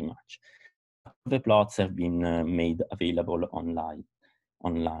follow very much. The plots have been made available online.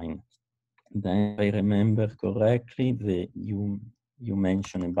 Then, if I remember correctly, you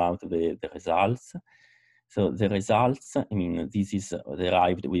mentioned about the results. So the results, I mean, this is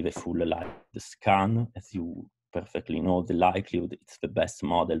derived with a full likelihood scan. As you perfectly know, the likelihood, it's the best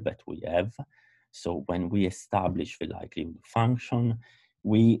model that we have. So when we establish the likelihood function,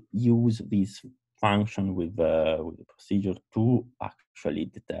 we use this function with the procedure to actually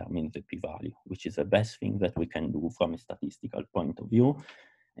determine the p-value, which is the best thing that we can do from a statistical point of view.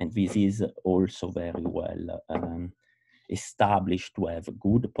 And this is also very well established to have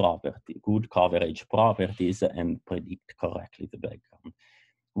good coverage properties and predict correctly the background.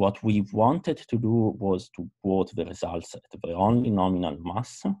 What we wanted to do was to quote the results at the only nominal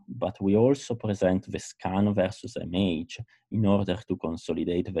mass, but we also present the scan versus MH in order to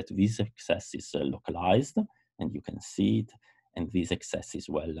consolidate that this excess is localized, and you can see it, and this excess is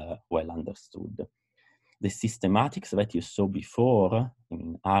well understood. The systematics that you saw before, I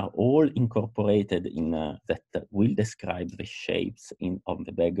mean, are all incorporated in that will describe the shapes of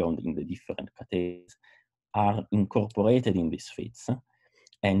the background in the different categories, are incorporated in these fits.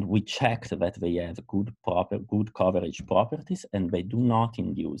 And we checked that they have good coverage properties and they do not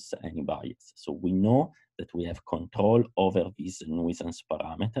induce any bias. So we know that we have control over these nuisance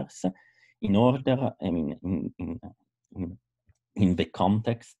parameters in order, I mean, in the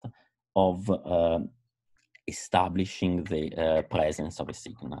context of establishing the presence of a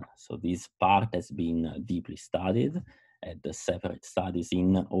signal. So this part has been deeply studied, had separate studies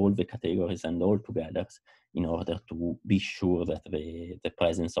in all the categories and all together in order to be sure that the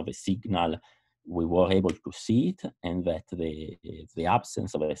presence of a signal, we were able to see it, and that the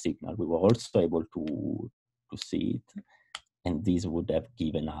absence of a signal, we were also able to see it. And this would have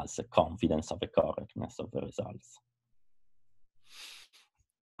given us confidence of the correctness of the results.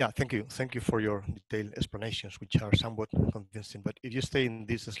 Yeah, thank you. Thank you for your detailed explanations, which are somewhat convincing. But if you stay in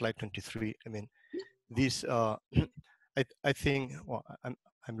this slide 23, I mean, this, I think, well,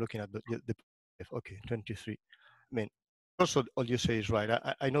 I'm looking at the okay, 23. I mean, also all you say is right.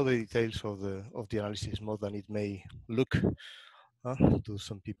 I know the details of the analysis more than it may look to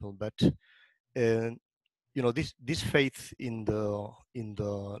some people, but you know, this faith in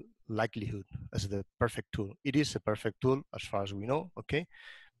the likelihood as the perfect tool. It is a perfect tool as far as we know, okay?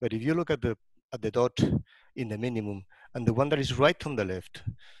 But if you look at the dot in the minimum and the one that is right on the left,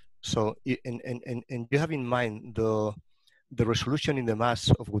 so and you have in mind the resolution in the mass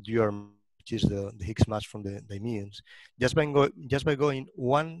of what you are, which is the Higgs mass from the muons, just by going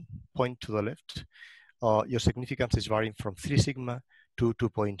 1 point to the left, your significance is varying from 3 sigma to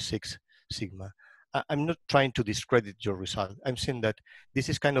 2.6 sigma. I'm not trying to discredit your result. I'm saying that this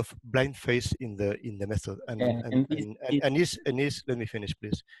is kind of blind faith in the method, and let me finish,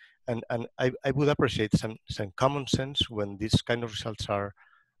 please. And I would appreciate some common sense when these kind of results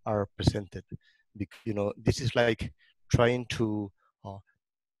are presented, because, you know, this is like trying to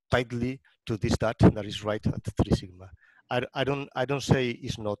tightly to this data that is right at 3 sigma. I don't say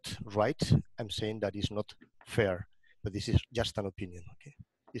it's not right. I'm saying that it's not fair, but this is just an opinion. Okay,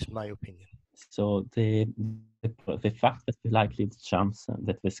 it's my opinion. So the fact that the likelihood jumps,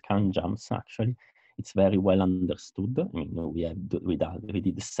 that the scan jumps, actually, it's very well understood. I mean, we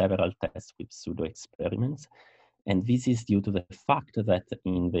did several tests with pseudo experiments, and this is due to the fact that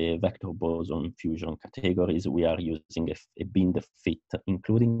in the vector boson fusion categories, we are using a bind fit,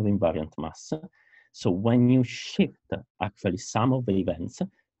 including the invariant mass. So when you shift actually some of the events,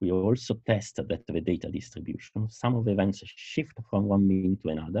 we also test that the data distribution, some of the events shift from one bin to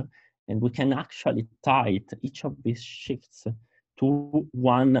another, and we can actually tie each of these shifts to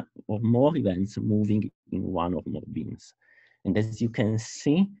one or more events moving in one or more bins. And as you can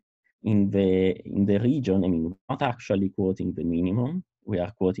see in the region, I mean, not actually quoting the minimum, we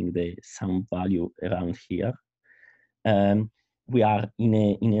are quoting some value around here. We are in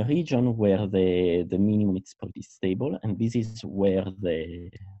a region where the minimum is pretty stable, and this is where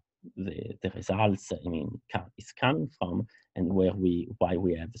the results, I mean, is coming from, and why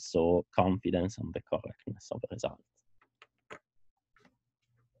we have so confidence on the correctness of the results.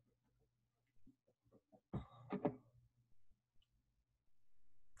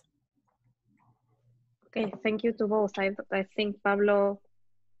 Okay, thank you to both. I think Pablo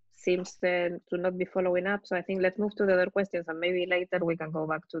seems to not be following up, so I think let's move to the other questions, and maybe later we can go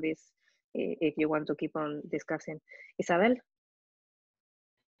back to this if you want to keep on discussing. Isabel?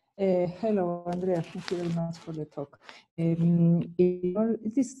 Hello, Andrea. Thank you very much for the talk.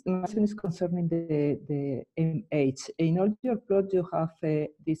 This question is concerning the MH. In all your plot, you have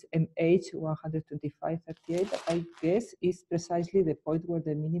this MH 12538. I guess is precisely the point where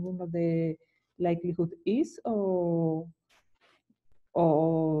the minimum of the likelihood is, or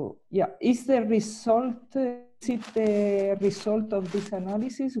yeah, is the result? Is it the result of this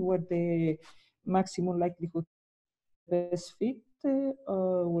analysis where the maximum likelihood best fit?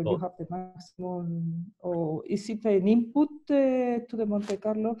 Where you have the maximum, or is it an input to the Monte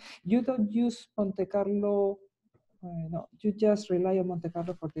Carlo? You don't use Monte Carlo, no, you just rely on Monte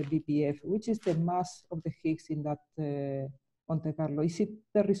Carlo for the BPF. Which is the mass of the Higgs in that Monte Carlo? Is it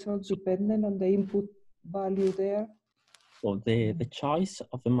the result dependent on the input value there? So the choice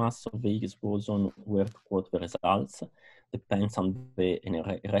of the mass of the Higgs boson where to quote the results depends on the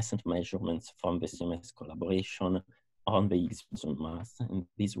recent measurements from the CMS Collaboration on the Higgs boson mass, and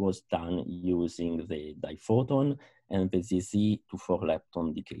this was done using the diphoton and the ZZ24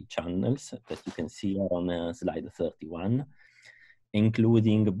 lepton decay channels that you can see on slide 31,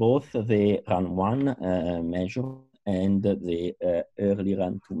 including both the run 1 measure and the early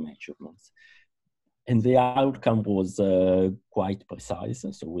run 2 measurements. And the outcome was quite precise,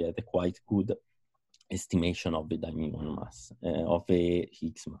 so we had a quite good estimation of the dimuon mass, of the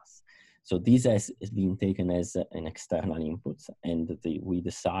Higgs mass. So this has been taken as an external input, and we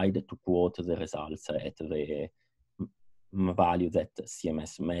decide to quote the results at the value that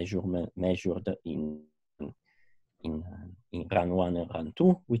CMS measured in run 1 and run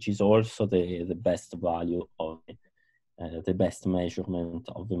 2, which is also the best value of the best measurement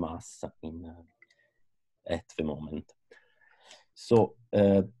of the mass at the moment. So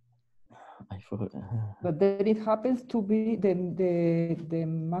But then it happens to be the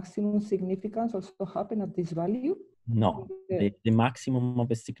maximum significance also happen at this value? No, the maximum of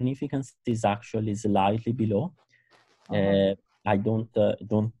the significance is actually slightly below. If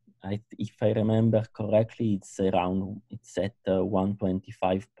I remember correctly, it's at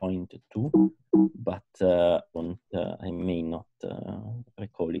 125.2, but I may not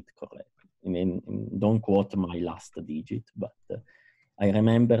recall it correctly. I mean, don't quote my last digit, but I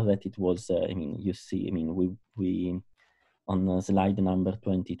remember that it was, you see, we on slide number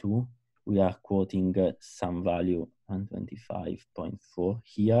 22, we are quoting some value 125.4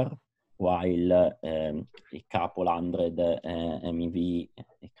 here, while a couple hundred MeV,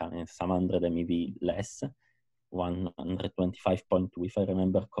 some hundred MeV less, 125.2, if I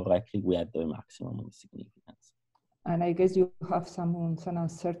remember correctly, we had the maximum significance. And I guess you have some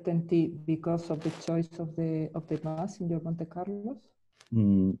uncertainty because of the choice of the mass in your Monte Carlos?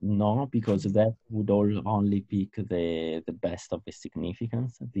 No, because that would only pick the best of the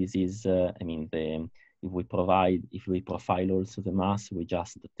significance. This is, if we profile also the mass, we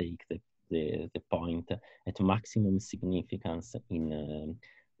just take the point at maximum significance in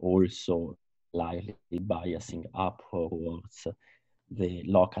also slightly biasing upwards the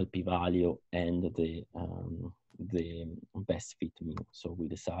local p-value and the best fit mu. So we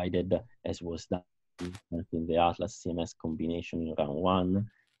decided, as was done in the Atlas CMS combination in round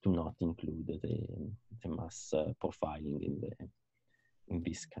 1, to not include the mass profiling in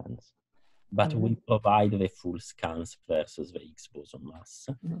these scans. But we provide the full scans versus the Higgs boson mass.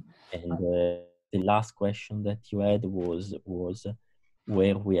 And the last question that you had was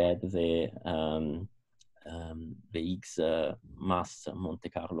where we had the Higgs mass Monte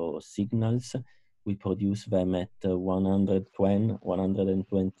Carlo signals. We produce them at 120,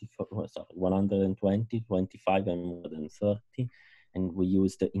 25, and more than 30. And we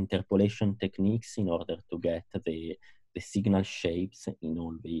use the interpolation techniques in order to get the signal shapes in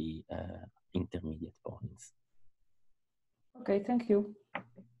all the intermediate points. Okay, thank you.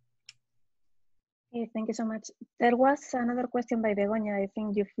 Okay, thank you so much. There was another question by Begoña. I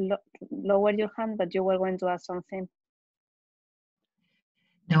think you've lowered your hand, but you were going to ask something.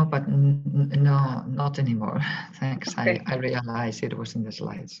 No, but no, not anymore. Thanks. Okay. I realized it was in the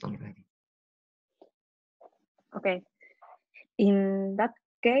slides already. Okay. In that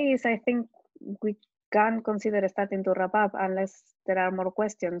case, I think we can consider starting to wrap up unless there are more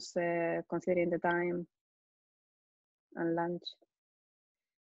questions, considering the time and lunch.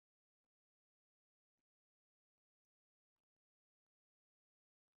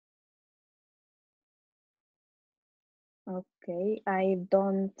 Okay, I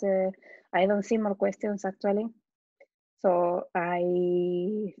don't see more questions actually. So I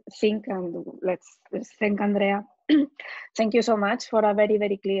think, and let's thank Andrea. Thank you so much for a very,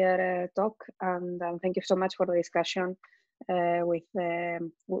 very clear talk, and thank you so much for the discussion with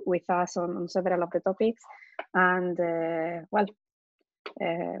us on several of the topics. And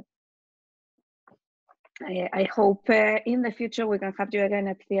I hope in the future we can have you again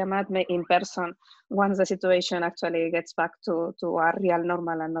at CIEMAT in person once the situation actually gets back to a real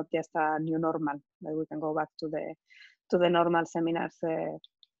normal and not just a new normal, that we can go back to the normal seminars,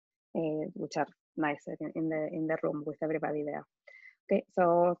 which are nicer in the room with everybody there. Okay,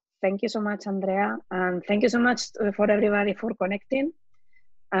 so thank you so much, Andrea, and thank you so much for everybody for connecting,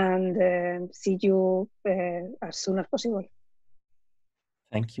 and see you as soon as possible.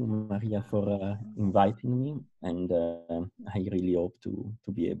 Thank you, Maria, for inviting me, and I really hope to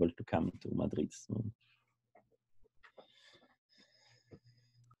be able to come to Madrid soon.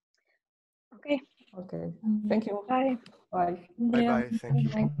 Okay. Okay. Thank you. Bye. Bye. Bye-bye. Thank you.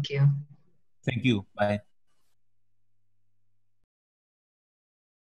 Thank you. Thank you. Bye.